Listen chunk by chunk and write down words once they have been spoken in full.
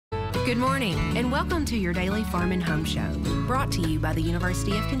Good morning, and welcome to your daily Farm and Home Show, brought to you by the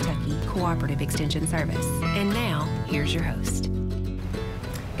University of Kentucky Cooperative Extension Service. And now, here's your host.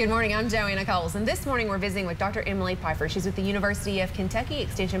 Good morning, I'm Joanna, and this morning we're visiting with Dr. Emily Pfeufer. She's with the University of Kentucky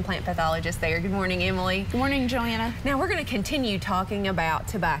Extension Plant Pathologist there. Good morning, Emily. Good morning, Joanna. Now we're going to continue talking about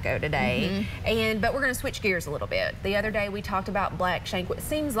tobacco today, but we're going to switch gears a little bit. The other day we talked about black shank, what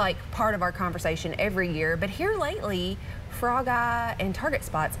seems like part of our conversation every year, but here lately, frogeye and target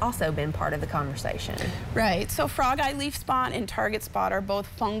spot's also been part of the conversation. Right, so frogeye leaf spot and target spot are both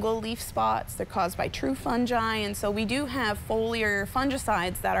fungal leaf spots. They're caused by true fungi, and so we do have foliar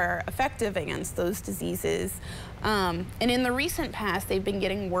fungicides that are effective against those diseases. And in the recent past, they've been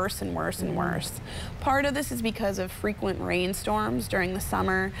getting worse and worse and worse. Part of this is because of frequent rainstorms during the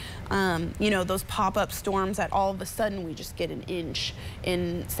summer. You know, those pop-up storms that all of a sudden we just get an inch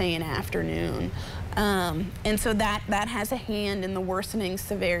in, say, an afternoon. And so that has a hand in the worsening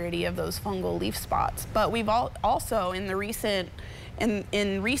severity of those fungal leaf spots. But we've also, in recent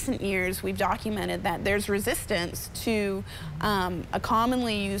years, we've documented that there's resistance to a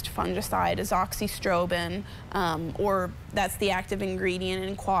commonly used fungicide, azoxystrobin, or that's the active ingredient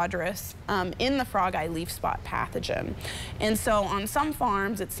in Quadris, in the frogeye leaf spot pathogen. And so on some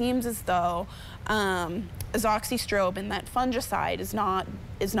farms, it seems as though azoxystrobin, that fungicide, is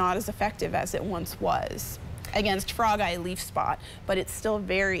not as effective as it once was against frogeye leaf spot, but it's still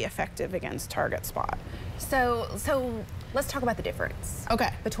very effective against target spot. So let's talk about the difference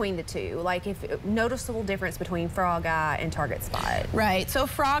between the two, like if noticeable difference between frogeye and target spot. Right, so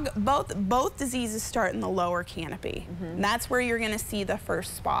both diseases start in the lower canopy. That's where you're going to see the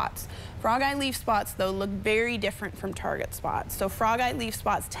first spots. Frogeye leaf spots, though, look very different from target spots. So frogeye leaf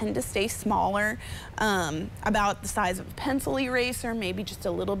spots tend to stay smaller, about the size of a pencil eraser, maybe just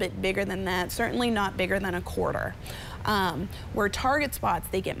a little bit bigger than that, certainly not bigger than a quarter. Where target spots,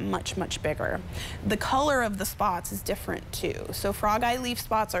 they get much, much bigger. The color of the spots is different too. So frogeye leaf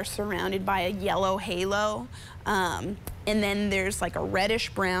spots are surrounded by a yellow halo, and then there's like a reddish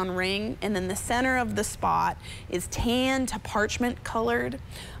brown ring, and then the center of the spot is tan to parchment colored.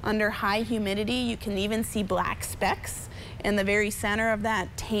 Under high humidity, you can even see black specks in the very center of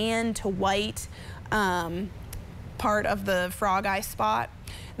that tan to white part of the frogeye spot.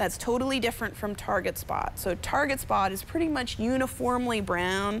 That's totally different from target spot. So target spot is pretty much uniformly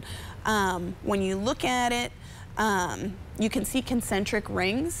brown. When you look at it, you can see concentric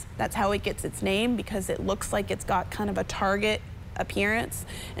rings. That's how it gets its name, because it looks like it's got kind of a target appearance,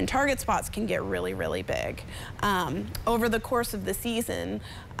 and target spots can get really, really big. Over the course of the season,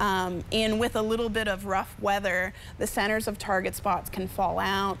 and with a little bit of rough weather, the centers of target spots can fall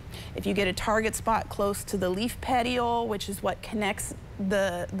out. If you get a target spot close to the leaf petiole, which is what connects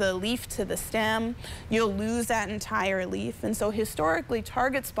the leaf to the stem, you'll lose that entire leaf. And so historically,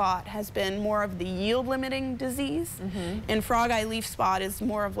 target spot has been more of the yield limiting disease, and frogeye leaf spot is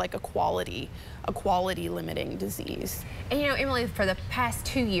more of like a quality limiting disease. And you know, Emily, for the past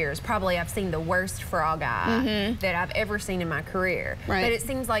 2 years, probably I've seen the worst frogeye that I've ever seen in my career. Right. But it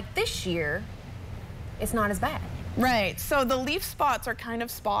seems like this year, it's not as bad. Right, so the leaf spots are kind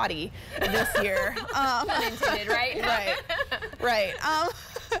of spotty this year. Unintended, right? Right.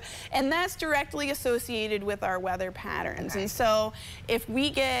 And that's directly associated with our weather patterns. And so if we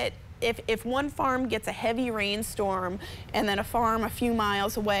get, if one farm gets a heavy rainstorm and then a farm a few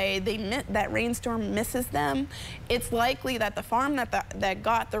miles away, that rainstorm misses them, it's likely that the farm that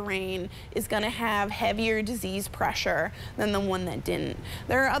got the rain is going to have heavier disease pressure than the one that didn't.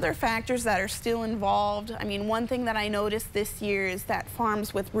 There are other factors that are still involved. I mean, one thing that I noticed this year is that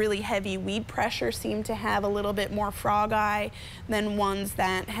farms with really heavy weed pressure seem to have a little bit more frogeye than ones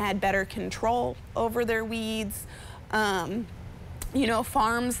that had better control over their weeds. You know,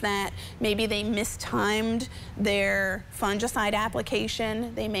 farms that maybe they mistimed their fungicide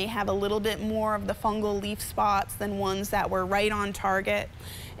application, they may have a little bit more of the fungal leaf spots than ones that were right on target.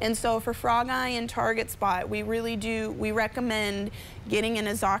 And so for frogeye and target spot, we recommend getting an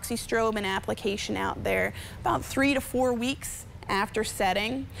azoxystrobin application out there about 3 to 4 weeks after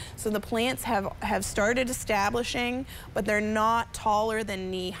setting. So the plants have started establishing, but they're not taller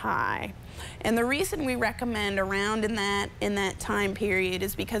than knee high. And the reason we recommend around in that time period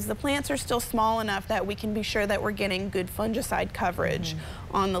is because the plants are still small enough that we can be sure that we're getting good fungicide coverage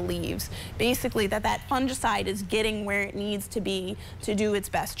on the leaves. Basically, that fungicide is getting where it needs to be to do its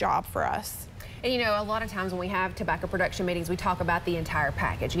best job for us. And you know, a lot of times when we have tobacco production meetings, we talk about the entire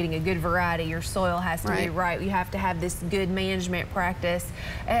package, getting a good variety, your soil has to be right, you have to have this good management practice.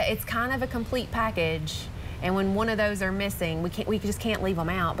 It's kind of a complete package. And when one of those are missing, we just can't leave them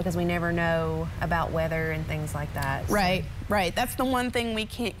out because we never know about weather and things like that. Right, right. That's the one thing we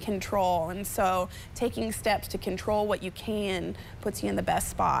can't control. And so taking steps to control what you can puts you in the best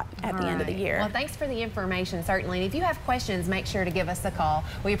spot at the end of the year. Well, thanks for the information, certainly. And if you have questions, make sure to give us a call.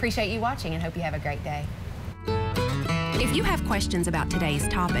 We appreciate you watching and hope you have a great day. If you have questions about today's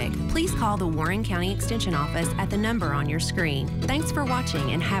topic, please call the Warren County Extension Office at the number on your screen. Thanks for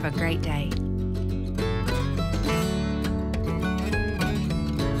watching and have a great day.